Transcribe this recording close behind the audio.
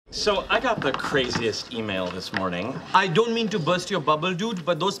So I got the craziest email this morning. I don't mean to burst your bubble, dude,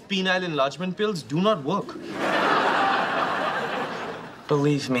 but those penile enlargement pills do not work.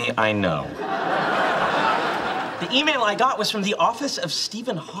 Believe me, I know. The email I got was from the office of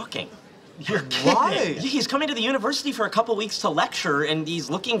Stephen Hawking. You're kidding. Why? He's coming to the university for a couple weeks to lecture, and he's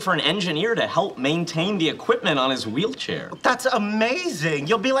looking for an engineer to help maintain the equipment on his wheelchair. That's amazing.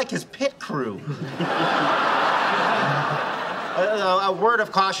 You'll be like his pit crew. A word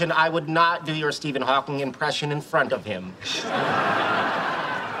of caution, I would not do your Stephen Hawking impression in front of him.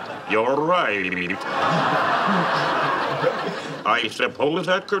 You're right. I suppose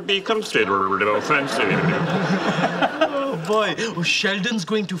that could be considered offensive. Oh, boy. Oh, Sheldon's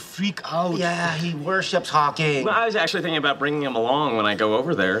going to freak out. Yeah, he worships Hawking. Well, I was actually thinking about bringing him along when I go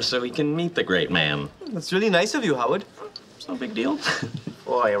over there so he can meet the great man. That's really nice of you, Howard. It's no big deal.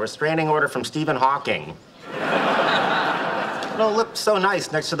 Boy, a restraining order from Stephen Hawking. No, look so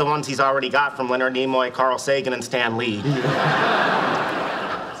nice next to the ones he's already got from Leonard Nimoy, Carl Sagan, and Stan Lee.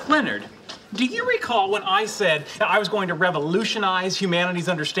 Leonard, do you recall when I said I was going to revolutionize humanity's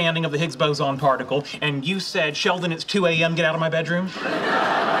understanding of the Higgs boson particle, and you said, Sheldon, it's 2 a.m., get out of my bedroom?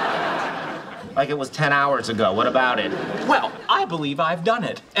 Like it was 10 hours ago. What about it? Well, I believe I've done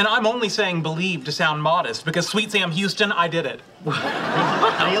it. And I'm only saying believe to sound modest, because Sweet Sam Houston, I did it.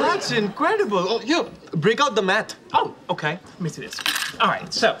 Really? That's incredible. Oh, here, break out the mat. Oh, okay. Let me see this. All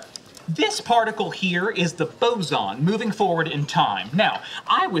right, so this particle here is the boson moving forward in time. Now,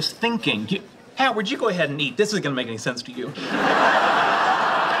 I was thinking, Howard, you go ahead and eat. This isn't going to make any sense to you.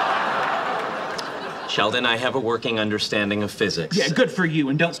 Sheldon, I have a working understanding of physics. Yeah, good for you,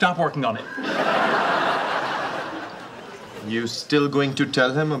 and don't stop working on it. You still going to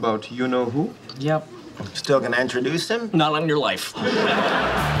tell him about you-know-who? Yep. Still gonna introduce him? Not on your life.